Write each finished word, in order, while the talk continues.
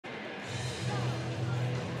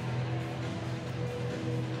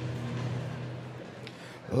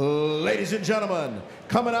Ladies and gentlemen,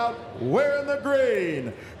 coming out wearing the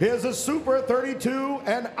green, he is a Super 32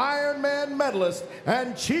 and Ironman medalist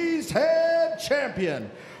and Cheesehead champion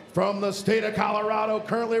from the state of Colorado,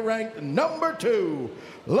 currently ranked #2.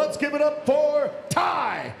 Let's give it up for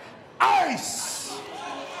Ty Eise.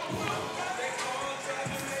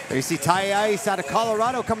 There you see Ty Eise out of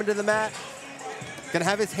Colorado coming to the mat. Gonna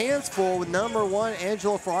have his hands full with #1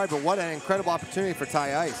 Angelo Ferrari, but what an incredible opportunity for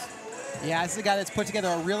Ty Eise. Yeah, this is a guy that's put together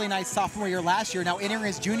a really nice sophomore year last year. Now entering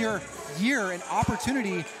his junior year, an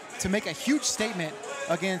opportunity to make a huge statement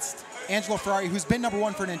against Angelo Ferrari, who's been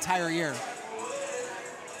 #1 for an entire year.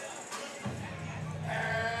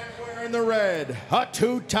 And wearing the red, a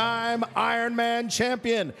two-time Ironman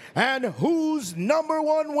champion and who's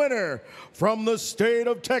 #1 winner from the state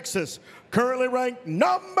of Texas, currently ranked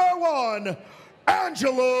 #1,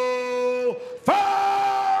 Angelo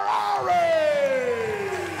Ferrari.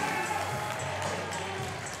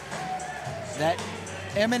 That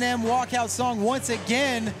Eminem walkout song once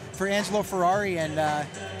again for Angelo Ferrari, and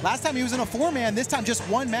last time he was in a 4-man, this time just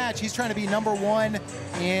one match. He's trying to be #1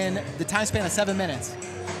 in the time span of 7 minutes.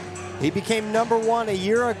 He became #1 a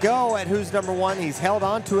year ago at Who's #1. He's held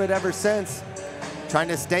on to it ever since. Trying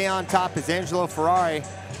to stay on top is Angelo Ferrari.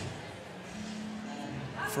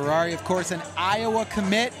 Ferrari, of course, an Iowa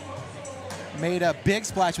commit, made a big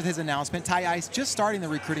splash with his announcement. Ty Eise just starting the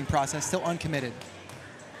recruiting process, still uncommitted.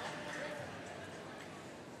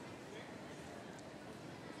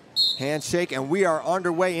 Handshake, and we are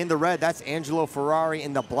underway in the red. That's Angelo Ferrari.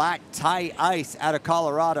 In the black, Ty Eise out of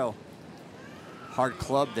Colorado. Hard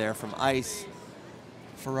club there from Eise.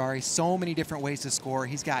 Ferrari, so many different ways to score.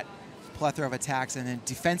 He's got a plethora of attacks, and then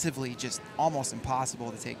defensively just almost impossible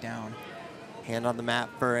to take down. Hand on the mat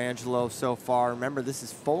for Angelo so far. Remember, this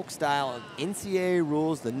is folk style NCAA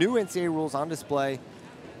rules, the new NCAA rules on display.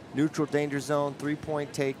 Neutral danger zone,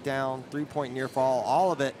 3-point takedown, 3-point near fall,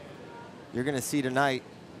 all of it you're gonna see tonight.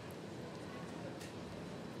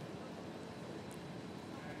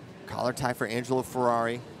 Collar tie for Angelo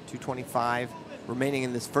Ferrari, 2:25 remaining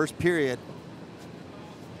in this first period.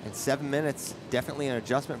 And 7 minutes, definitely an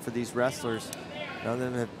adjustment for these wrestlers. None of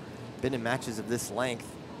them have been in matches of this length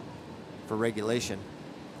for regulation.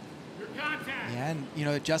 Yeah, and you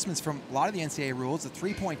know, adjustments from a lot of the NCAA rules, the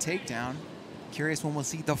 3-point takedown. Curious when we'll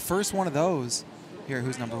see the first one of those here,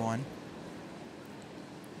 Who's #1.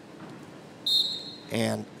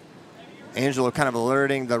 And Angelo kind of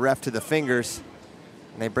alerting the ref to the fingers,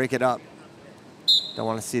 and they break it up. Don't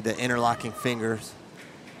want to see the interlocking fingers.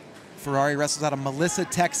 Ferrari wrestles out of Melissa,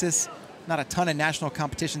 Texas. Not a ton of national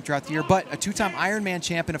competition throughout the year, but a 2-time Ironman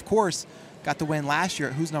champion, of course. Got the win last year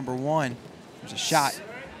at Who's #1. There's a shot.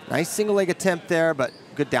 Nice single leg attempt there, but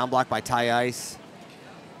good down block by Ty Eise.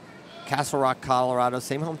 Castle Rock, Colorado,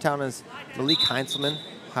 same hometown as Malik Heinzelman,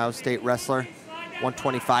 Ohio State wrestler,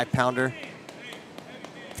 125-pounder.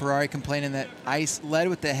 Ferrari complaining that Eise led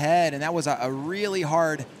with the head, and that was a really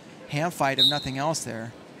hard hand fight, if nothing else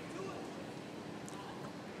there.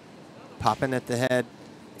 Popping at the head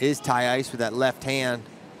is Ty Eise with that left hand.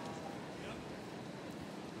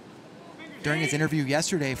 During his interview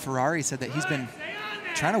yesterday, Ferrari said that he's been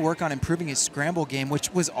trying to work on improving his scramble game,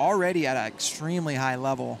 which was already at an extremely high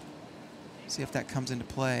level. See if that comes into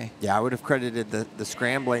play. Yeah, I would have credited the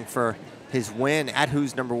scrambling for his win at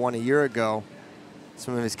Who's #1 a year ago.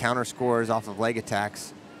 Some of his counter scores off of leg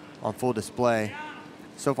attacks on full display.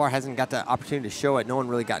 So far hasn't got the opportunity to show it. No one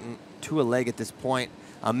really gotten to a leg at this point.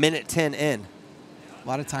 A minute 10 in. A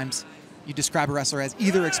lot of times you describe a wrestler as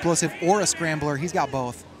either explosive or a scrambler. He's got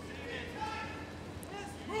both.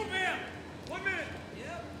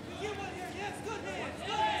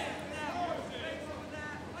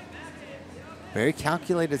 Very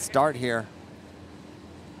calculated start here.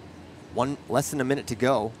 Less than a minute to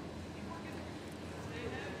go.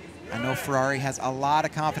 I know Ferrari has a lot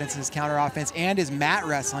of confidence in his counter offense and his mat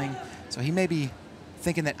wrestling, so he may be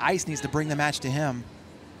thinking that Eise needs to bring the match to him.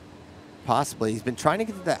 Possibly. He's been trying to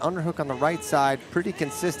get to that underhook on the right side pretty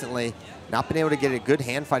consistently. Not been able to get a good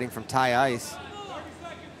hand fighting from Ty Eise.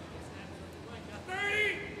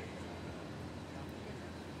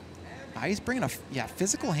 Eise bringing a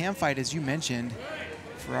physical hand fight, as you mentioned.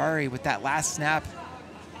 Ferrari with that last snap,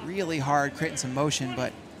 really hard, creating some motion,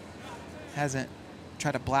 but hasn't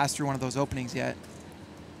tried to blast through one of those openings yet.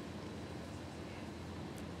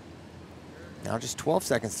 Now just 12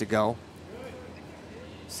 seconds to go.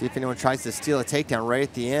 See if anyone tries to steal a takedown right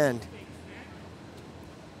at the end.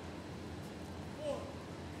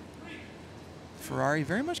 Ferrari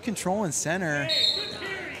very much controlling center,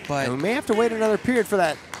 but and we may have to wait another period for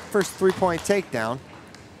that first 3-point takedown.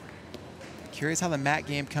 Curious how the mat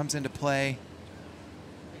game comes into play.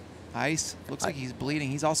 Eise looks like he's bleeding.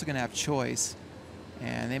 He's also going to have choice.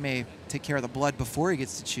 And they may take care of the blood before he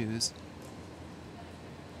gets to choose.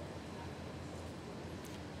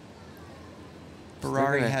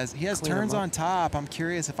 Ferrari has turns on top. I'm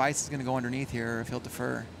curious if Eise is going to go underneath here or if he'll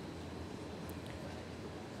defer.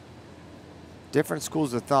 Different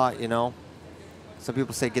schools of thought, you know. Some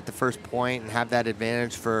people say get the first point and have that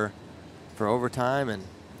advantage for overtime, and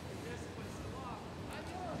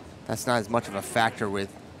that's not as much of a factor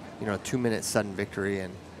with, you know, a 2-minute sudden victory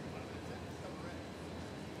and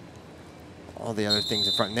all the other things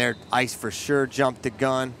in front. And there, Eise for sure jumped the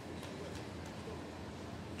gun,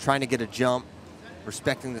 trying to get a jump,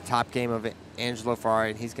 respecting the top game of Angelo Ferrari,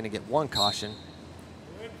 and he's going to get 1 caution.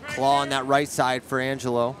 Claw on that right side for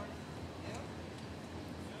Angelo.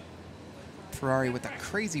 Ferrari with a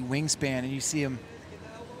crazy wingspan, and you see him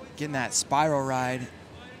getting that spiral ride.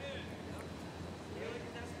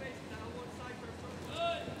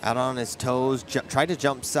 Out on his toes, tried to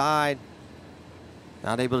jump side,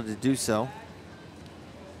 not able to do so.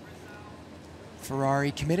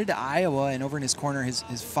 Ferrari committed to Iowa, and over in his corner,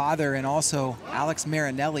 his father and also Alex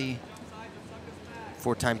Marinelli.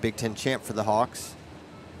 4-time Big Ten champ for the Hawks.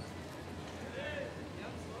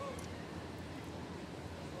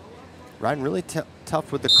 Riding really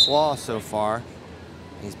tough with the claw so far.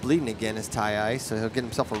 He's bleeding again, as Eise, so he'll get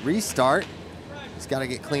himself a restart. He's got to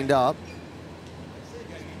get cleaned up.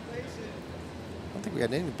 I don't think we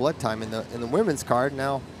got any blood time in the women's card.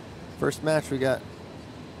 Now, first match we got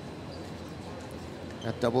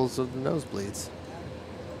doubles of the nosebleeds.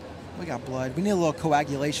 We got blood. We need a little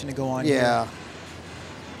coagulation to go on here. Yeah,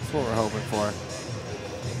 that's what we're hoping for.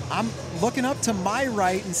 I'm looking up to my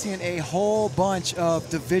right and seeing a whole bunch of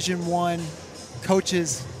Division I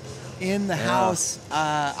coaches in the house.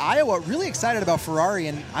 Iowa really excited about Ferrari,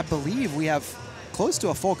 and I believe we have close to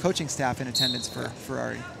a full coaching staff in attendance for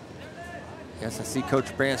Ferrari. Yes, I see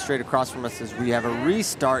Coach Brand straight across from us as we have a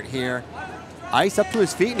restart here. Eise up to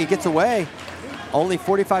his feet, and he gets away. Only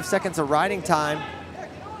 45 seconds of riding time.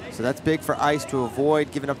 So that's big for Eise to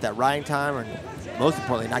avoid giving up that riding time, or most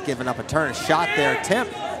importantly, not giving up a turn. Shot there,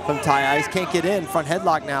 attempt from Eise, can't get in, front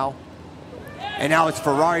headlock now. And now it's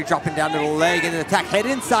Ferrari dropping down to the leg and an attack, head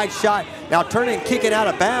inside shot. Now turning and kicking out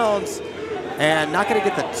of bounds. And not gonna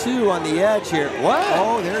get the 2 on the edge here. What?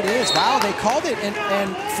 Oh, there it is. Wow, they called it,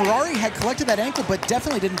 and Ferrari had collected that ankle, but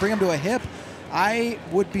definitely didn't bring him to a hip. I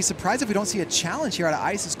would be surprised if we don't see a challenge here out of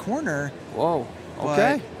Eise's corner. Whoa,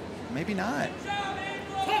 okay. Maybe not.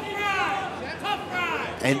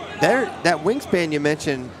 And there, that wingspan you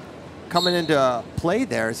mentioned coming into play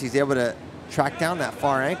there as he's able to track down that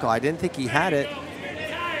far ankle. I didn't think he had it.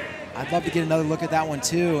 I'd love to get another look at that one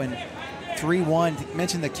too. And 3-1,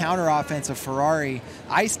 mentioned the counter offense of Ferrari.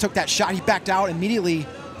 Eise took that shot, he backed out immediately,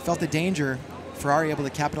 felt the danger. Ferrari able to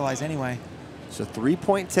capitalize anyway. So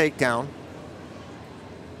 3-point takedown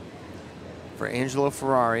for Angelo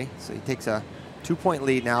Ferrari. So he takes a 2-point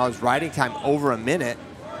lead now. His riding time over a minute.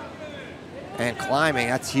 And climbing,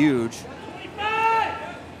 that's huge.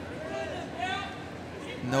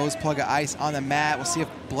 Nose plug of Eise on the mat. We'll see if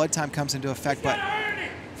blood time comes into effect, but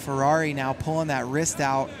Ferrari now pulling that wrist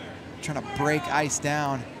out, trying to break Eise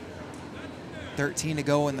down. 13 to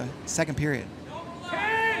go in the second period.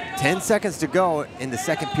 10 seconds to go in the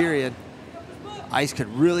second period. Eise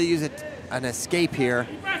could really use an escape here.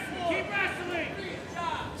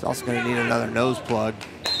 He's also going to need another nose plug.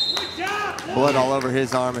 Blood all over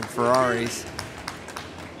his arm and Ferrari's.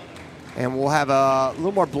 And we'll have a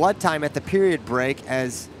little more blood time at the period break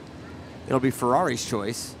as it'll be Ferrari's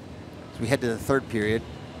choice as we head to the third period.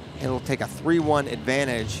 And it'll take a 3-1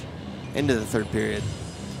 advantage into the third period.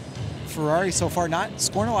 Ferrari so far not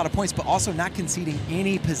scoring a lot of points, but also not conceding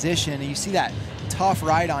any position. And you see that tough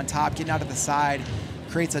ride on top, getting out of the side,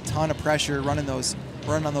 creates a ton of pressure, running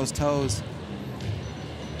on those toes.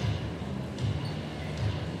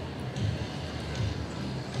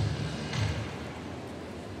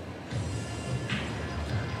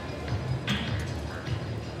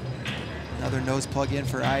 Another nose plug in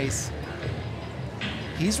for Eise.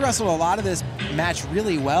 He's wrestled a lot of this match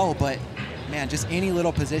really well, but man, just any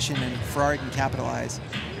little position and Ferrari can capitalize.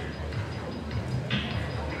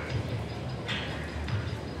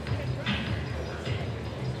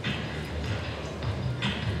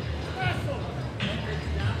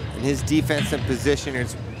 And his defense and position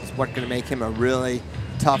is what's going to make him a really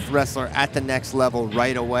tough wrestler at the next level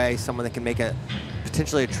right away. Someone that can make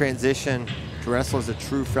potentially a transition to wrestle as a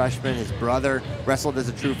true freshman. His brother wrestled as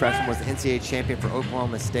a true freshman, was the NCAA champion for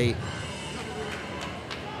Oklahoma State.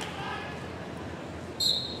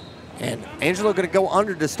 And Angelo going to go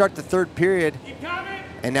under to start the third period.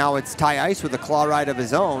 And now it's Eise with a claw ride of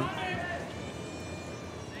his own.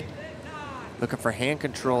 Looking for hand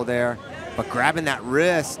control there, but grabbing that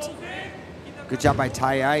wrist. Good job by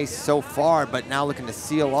Eise so far, but now looking to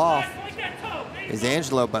seal off is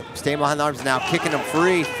Angelo, but staying behind the arms now, kicking him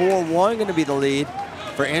free. 4-1 going to be the lead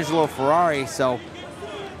for Angelo Ferrari. So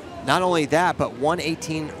not only that, but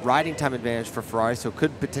 1:18 riding time advantage for Ferrari, so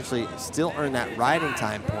could potentially still earn that riding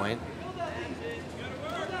time point.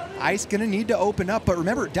 Eise gonna need to open up, but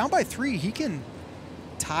remember, down by 3, he can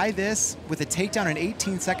tie this with a takedown in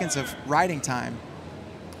 18 seconds of riding time.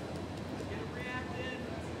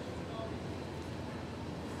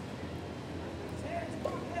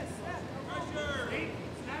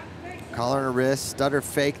 Collar and a wrist, stutter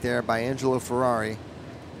fake there by Angelo Ferrari.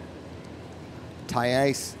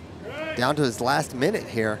 Eise down to his last minute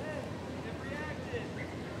here.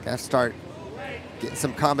 Got to start getting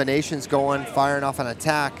some combinations going, firing off an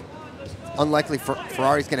attack. Unlikely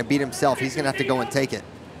Ferrari's going to beat himself. He's going to have to go and take it.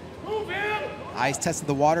 Eise tested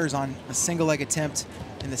the waters on a single leg attempt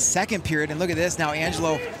in the second period. And look at this. Now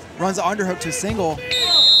Angelo runs the underhook to a single.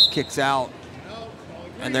 Kicks out.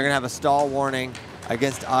 And they're going to have a stall warning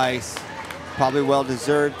against Eise. Probably well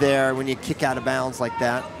deserved there when you kick out of bounds like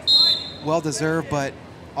that. Well deserved, but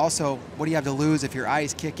also, what do you have to lose if your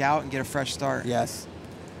Eise kick out and get a fresh start? Yes.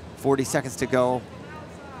 40 seconds to go.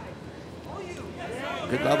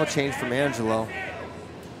 Good level change from Angelo.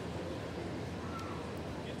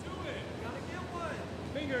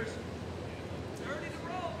 Fingers.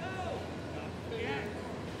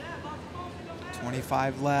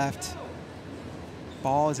 25 left.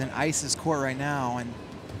 Ball is in Eise's court right now, and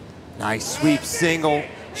nice sweep single.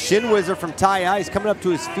 Shin whizzer from Eise coming up to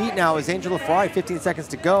his feet now as Angelo Ferrari, 15 seconds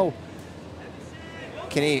to go.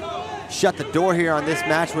 Can he shut the door here on this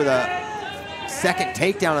match with a second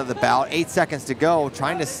takedown of the bout? 8 seconds to go,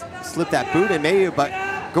 trying to slip that boot in maybe, but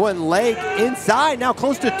going leg inside, now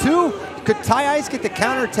close to 2. Could Eise get the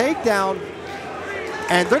counter takedown?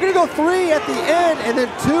 And they're gonna go 3 at the end, and then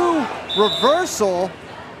 2 reversal.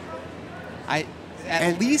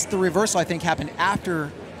 At least the reversal, I think, happened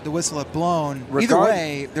after the whistle had blown. Either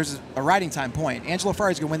way, there's a riding time point. Angelo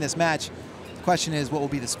Ferrari is going to win this match. The question is, what will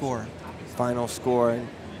be the score? Final score.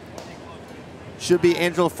 Should be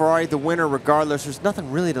Angelo Ferrari the winner regardless. There's nothing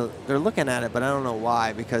really to, they're looking at it, but I don't know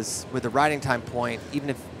why, because with the riding time point, even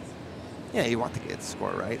if, yeah, you want to get the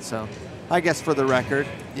score right. So I guess for the record.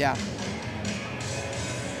 Yeah.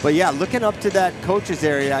 But yeah, looking up to that coach's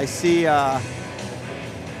area, I see a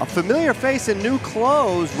familiar face in new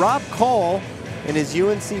clothes, Rob Cole, in his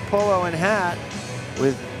UNC polo and hat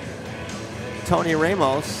with Tony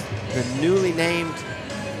Ramos, the newly named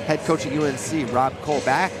head coach at UNC, Rob Cole,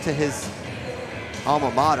 back to his alma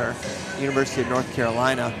mater, University of North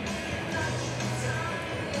Carolina.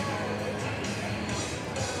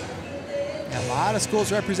 Yeah, a lot of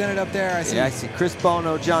schools represented up there. I see. Yeah, I see Chris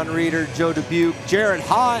Bono, John Reeder, Joe Dubuque, Jared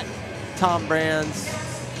Hott, Tom Brands.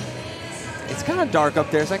 It's kind of dark up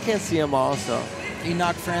there, so I can't see them all. So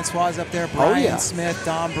Enoch Francois up there, Brian Smith,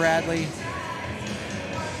 Don Bradley.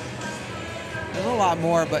 There's a lot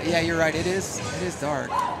more, but yeah, you're right. It is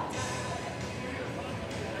dark.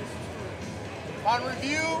 On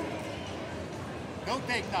review, no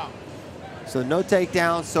takedown. So no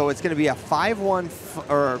takedown. So it's going to be a 5-1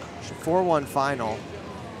 or 4-1 final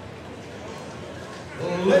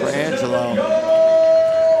for Angelo.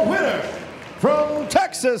 Winner from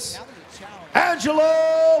Texas,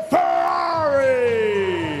 Angelo Ferrari.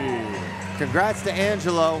 Congrats to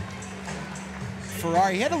Angelo.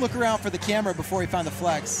 Ferrari, he had to look around for the camera before he found the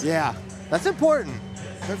flex. Yeah, that's important.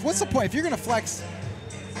 But what's the point? If you're going to flex,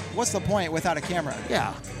 what's the point without a camera?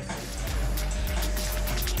 Yeah.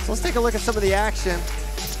 So let's take a look at some of the action.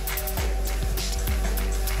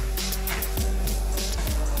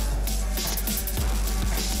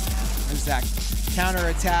 There's that counter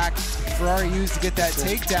attack Ferrari used to get that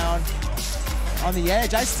takedown on the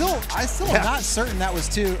edge. I still am not certain that was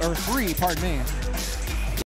 2 or 3, pardon me.